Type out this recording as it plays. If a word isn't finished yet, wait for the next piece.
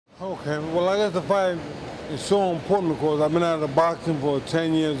Okay, well, I guess the fight is so important because I've been out of boxing for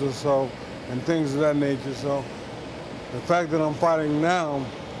 10 years or so and things of that nature. So the fact that I'm fighting now,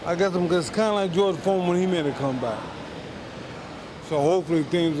 I guess it's kind of like George Foreman when he made a comeback. So hopefully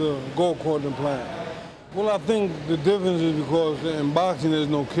things will go according to plan. Well, I think the difference is because in boxing there's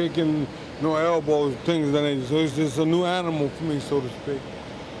no kicking, no elbows, things of that nature. So it's just a new animal for me, so to speak.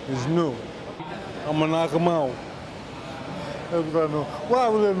 It's new. I'm gonna knock him out. Everybody know. Well, I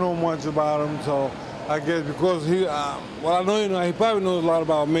really don't know much about him, so I guess because well, I know he probably knows a lot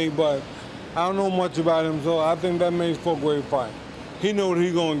about me, but I don't know much about him, so I think that makes for a great fight. He knows what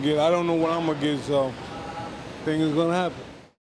he's gonna get. I don't know what I'm gonna get, so I think it's gonna happen.